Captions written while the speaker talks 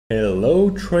Hello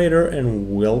trader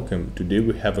and welcome. Today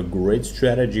we have a great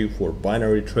strategy for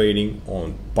binary trading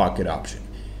on pocket option.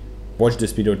 Watch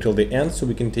this video till the end so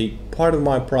we can take part of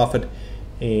my profit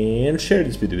and share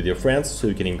this video with your friends so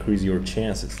you can increase your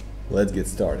chances. Let's get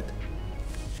started.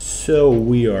 So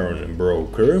we are on a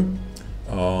broker.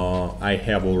 I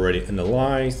have already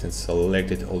analyzed and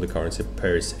selected all the currency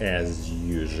pairs as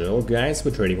usual, guys.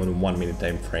 We're trading on 1 minute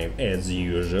time frame as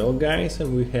usual, guys,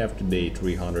 and we have today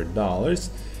 $300.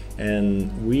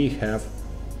 And we have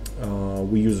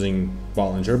we're using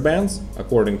Bollinger bands.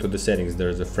 According to the settings,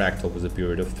 there's a fractal with a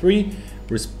period of 3,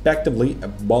 respectively a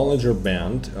Bollinger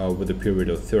band with a period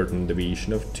of certain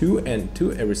deviation of 2, and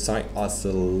 2 RSI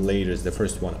oscillators. The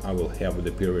first one I will have with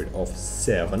a period of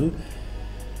 7,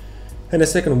 and the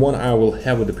second one I will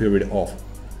have with a period of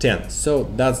 10. So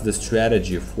that's the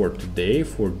strategy for today.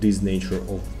 For this nature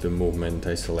of the movement,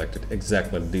 I selected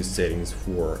exactly these settings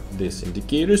for these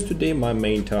indicators. Today my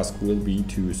main task will be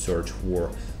to search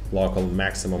for local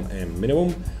maximum and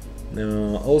minimum.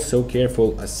 Also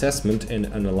careful assessment and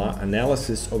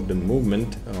analysis of the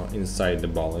movement inside the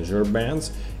Bollinger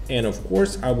bands. And of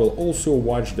course I will also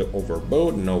watch the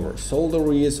overbought and oversold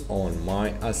areas on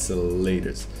my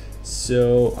oscillators.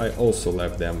 So I also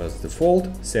left them as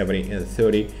default, 70 and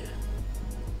 30.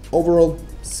 Overall,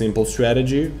 simple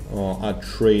strategy. I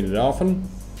trade it often.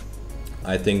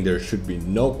 I think there should be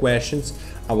no questions.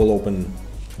 I will open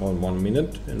on 1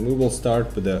 minute and we will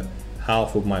start with the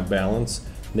half of my balance,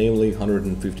 namely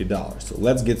 $150. So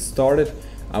let's get started.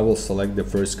 I will select the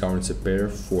first currency pair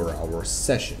for our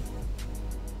session.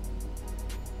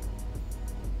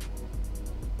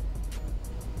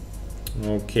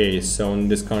 Okay, so in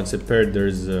this concept pair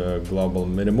there's a global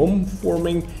minimum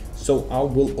forming, so I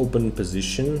will open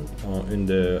position in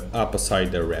the opposite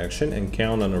direction and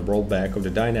count on a rollback of the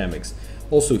dynamics.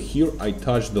 Also here I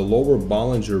touch the lower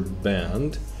Bollinger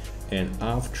band, and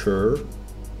after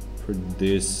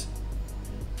this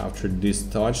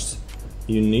touch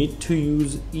you need to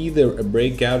use either a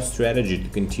breakout strategy to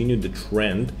continue the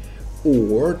trend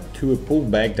or to a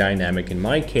pullback dynamic. In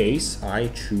my case, I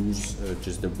choose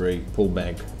just the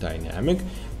pullback dynamic.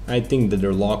 I think that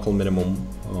the local minimum,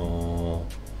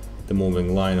 the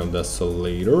moving line of the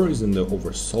oscillator, is in the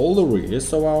oversold area,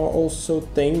 so I also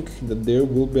think that there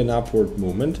will be an upward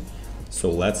movement. So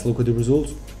let's look at the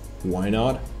results. Why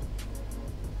not?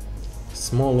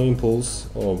 Small impulse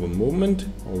of a movement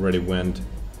already went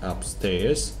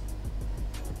upstairs.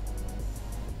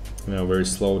 Now very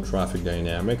slow traffic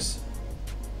dynamics.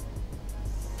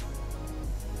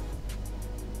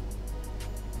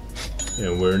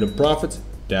 And we're in the profits.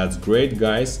 That's great,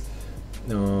 guys.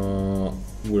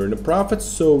 We're in the profits,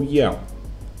 so yeah,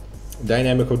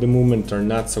 dynamic of the movement are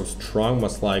not so strong.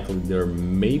 Most likely there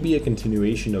may be a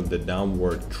continuation of the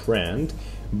downward trend,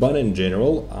 but in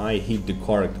general I hit the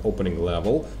correct opening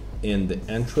level and the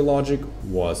entry logic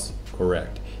was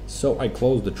correct, so I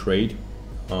closed the trade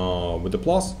with a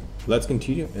plus. Let's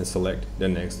continue and select the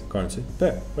next currency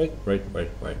pair. Right.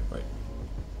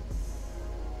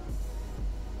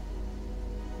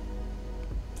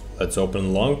 Let's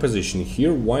open long position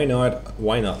here. Why not?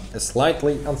 A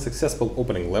slightly unsuccessful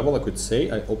opening level, I could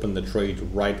say. I opened the trade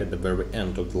right at the very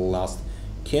end of the last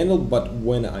candle, but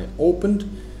when I opened,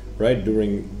 right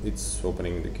during its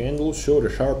opening, the candle showed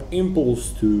a sharp impulse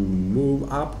to move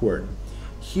upward.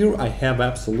 Here I have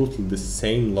absolutely the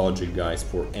same logic, guys,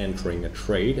 for entering a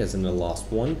trade as in the last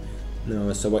one.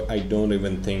 So I don't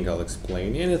even think I'll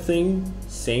explain anything.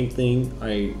 Same thing,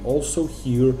 I also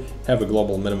here have a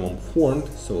global minimum formed,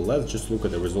 so let's just look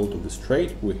at the result of this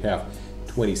trade. We have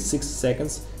 26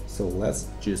 seconds, so let's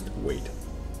just wait.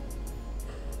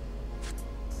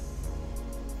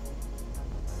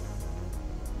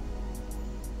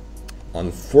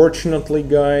 Unfortunately,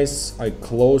 guys, I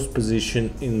closed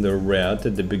position in the red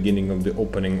at the beginning of the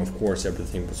opening. Of course,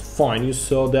 everything was fine. You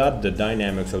saw that the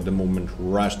dynamics of the movement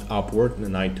rushed upward,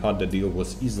 and I thought the deal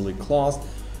was easily closed.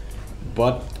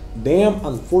 But damn,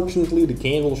 unfortunately, the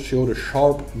candle showed a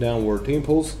sharp downward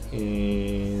impulse,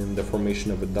 and the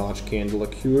formation of a Dodge candle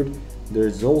occurred.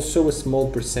 There's also a small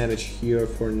percentage here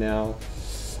for now.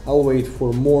 I'll wait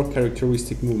for more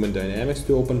characteristic movement dynamics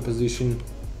to open position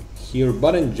here,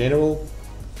 but in general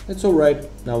it's all right.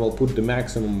 Now I'll put the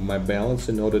maximum of my balance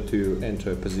in order to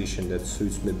enter a position that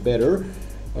suits me better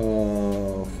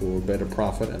for better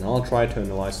profit, and I'll try to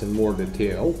analyze in more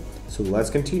detail. So let's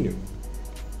continue.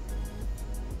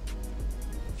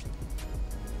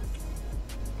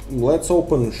 Let's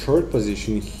open short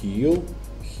position here.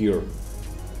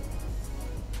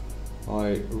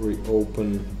 I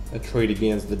reopen a trade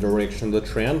against the direction of the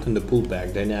trend and the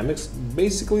pullback dynamics.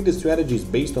 Basically the strategy is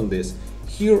based on this.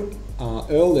 Here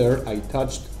earlier I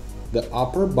touched the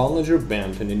upper Bollinger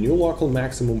Band and a new local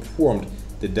maximum formed.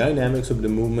 The dynamics of the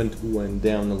movement went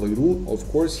down a little. Of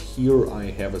course, here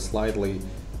I have a slightly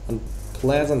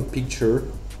unpleasant picture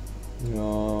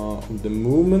of the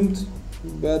movement,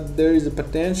 but there is a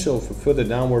potential for further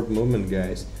downward movement,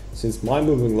 guys, since my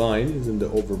moving line is in the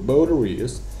overbought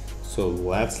areas. So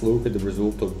let's look at the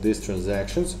result of these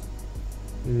transactions.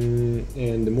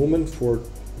 And the movement for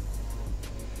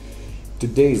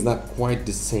today is not quite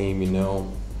the same, you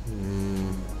know,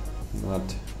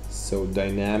 not so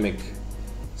dynamic.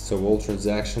 So all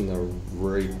transactions are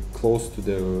very close to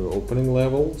the opening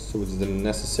level, so it's then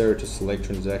necessary to select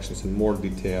transactions in more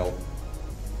detail.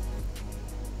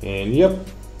 And yep,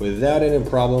 without any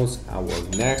problems, our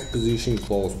next position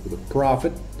closed with a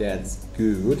profit. That's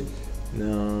good.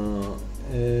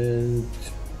 And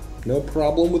no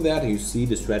problem with that. You see,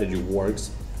 the strategy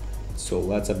works. So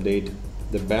let's update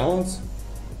the balance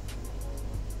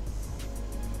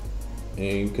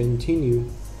and continue.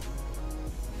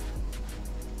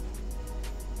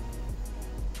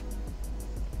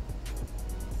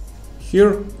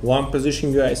 Here, long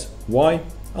position, guys. Why?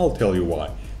 I'll tell you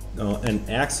why. An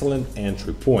excellent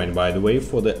entry point, by the way,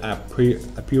 for the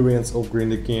appearance of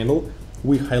green candle.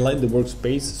 We highlight the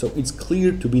workspace, so it's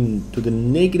clear to the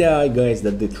naked eye, guys,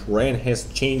 that the trend has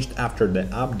changed after the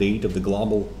update of the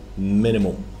global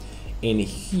minimum. And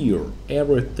here,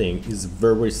 everything is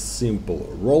very simple.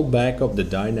 Rollback of the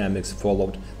dynamics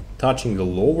followed, touching the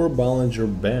lower Bollinger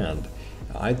Band.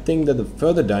 I think that the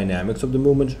further dynamics of the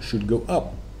movement should go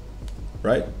up.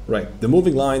 Right. The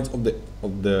moving lines of the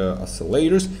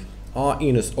oscillators are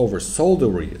in oversold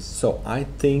areas, so I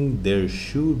think there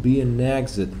should be an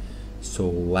exit. So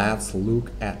let's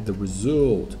look at the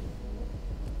result.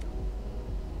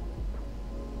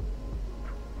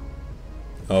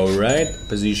 Alright,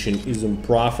 position is on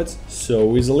profits,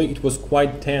 so easily. It was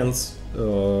quite tense, at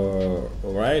the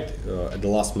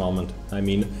last moment. I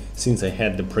mean, since I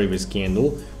had the previous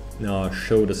candle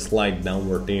showed a slight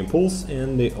downward impulse,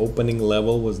 and the opening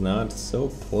level was not so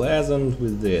pleasant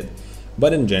with it.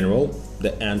 But in general,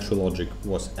 the entry logic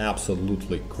was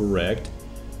absolutely correct.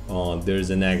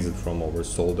 There's an exit from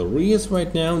oversold areas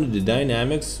right now. The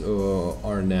dynamics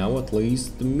are now at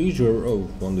least the measure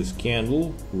of when this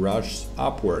candle rushes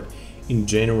upward. In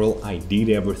general, I did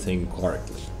everything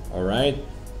correctly. Alright,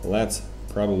 let's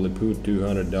probably put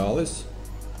 $200.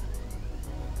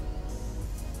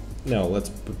 No, let's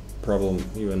put problem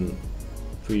even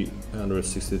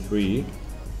 363,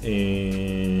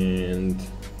 and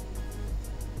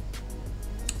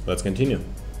let's continue.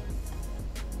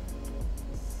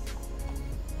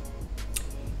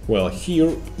 Well,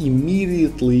 here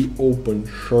immediately open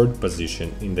short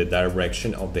position in the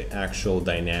direction of the actual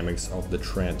dynamics of the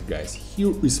trend, guys.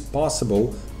 Here is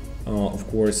possible. Of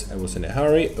course, I was in a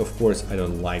hurry. Of course, I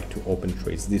don't like to open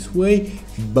trades this way,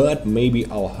 but maybe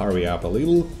I'll hurry up a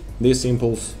little. This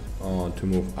impulse to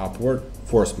move upward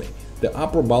forced me. The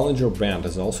upper Bollinger Band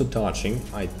is also touching.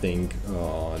 I think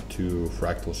two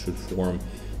fractals should form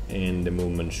and the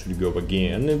movement should go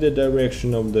again in the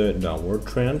direction of the downward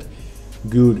trend.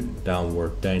 Good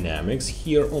downward dynamics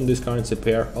here on this currency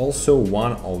pair. Also,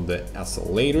 one of the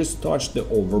oscillators touched the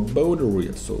overbought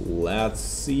area. So let's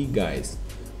see, guys.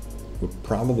 We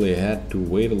probably had to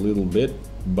wait a little bit,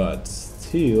 but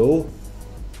still,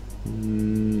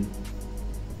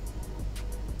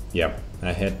 yeah,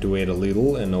 I had to wait a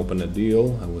little and open a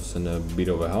deal. I was in a bit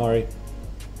of a hurry.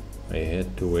 I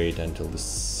had to wait until the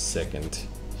second.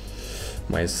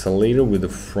 My oscillator with the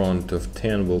front of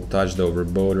 10 will touch the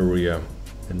overbought area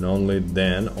and only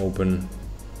then open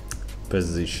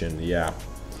position. Yeah,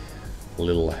 a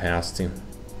little hasty.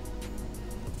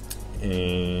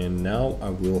 And now I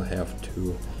will have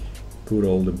to put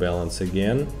all the balance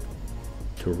again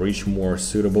to reach more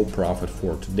suitable profit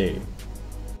for today.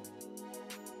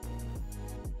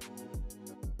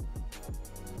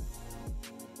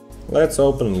 Let's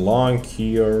open long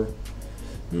here.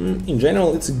 In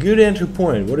general, it's a good entry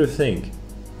point. What do you think?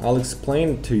 I'll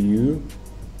explain to you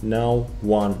now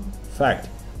one fact.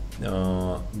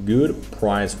 Good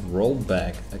price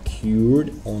rollback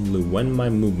occurred only when my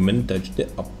movement touched the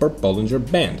upper Bollinger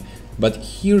Band. But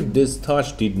here this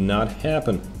touch did not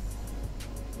happen.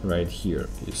 Right here,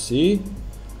 you see?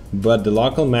 But the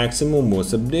local maximum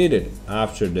was updated.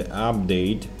 After the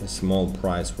update, a small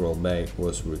price rollback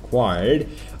was required.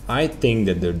 I think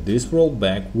that this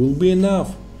rollback will be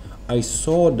enough. I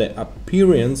saw the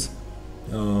appearance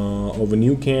of a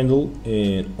new candle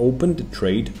and opened the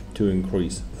trade to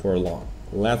increase for long.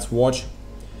 Let's watch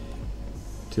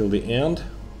till the end.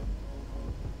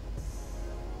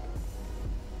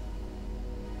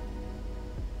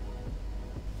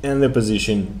 and the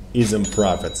position is in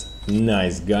profits.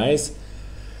 Nice, guys.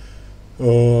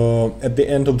 At the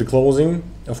end of the closing,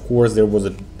 of course, there was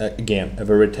again a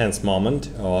very tense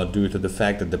moment due to the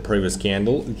fact that the previous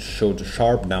candle showed a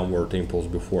sharp downward impulse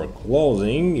before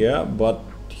closing. Yeah, but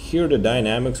here the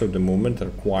dynamics of the movement are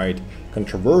quite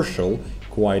controversial,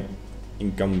 quite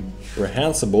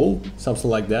incomprehensible, something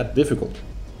like that, difficult.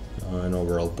 And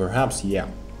overall, perhaps, yeah,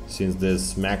 since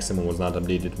this maximum was not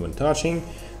updated when touching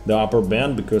the upper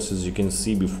band, because as you can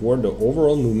see before, the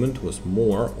overall movement was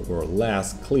more or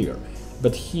less clear.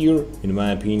 But here, in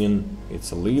my opinion, it's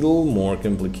a little more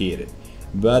complicated.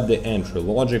 But the entry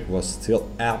logic was still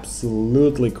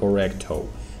absolutely correct.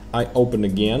 I opened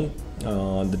again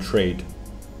the trade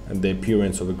and the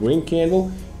appearance of a green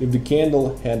candle. If the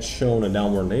candle had shown a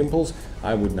downward impulse,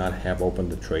 I would not have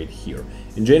opened the trade here.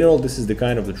 In general, this is the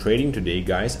kind of the trading today,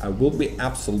 guys. I will be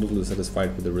absolutely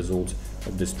satisfied with the results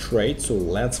of this trade. So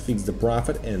let's fix the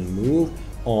profit and move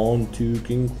on to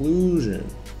conclusion.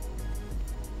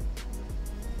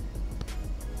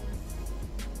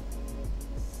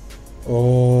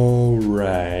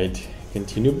 Alright,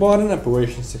 continue button,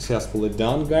 operation successfully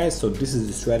done, guys. So this is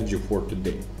the strategy for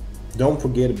today. Don't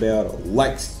forget about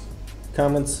likes,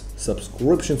 comments,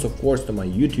 subscriptions, of course, to my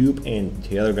YouTube and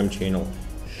Telegram channel.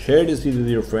 Share this video with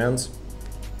your friends.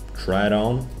 Try it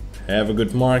on. Have a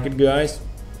good market, guys.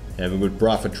 Have a good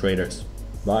profit, traders.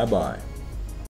 Bye bye.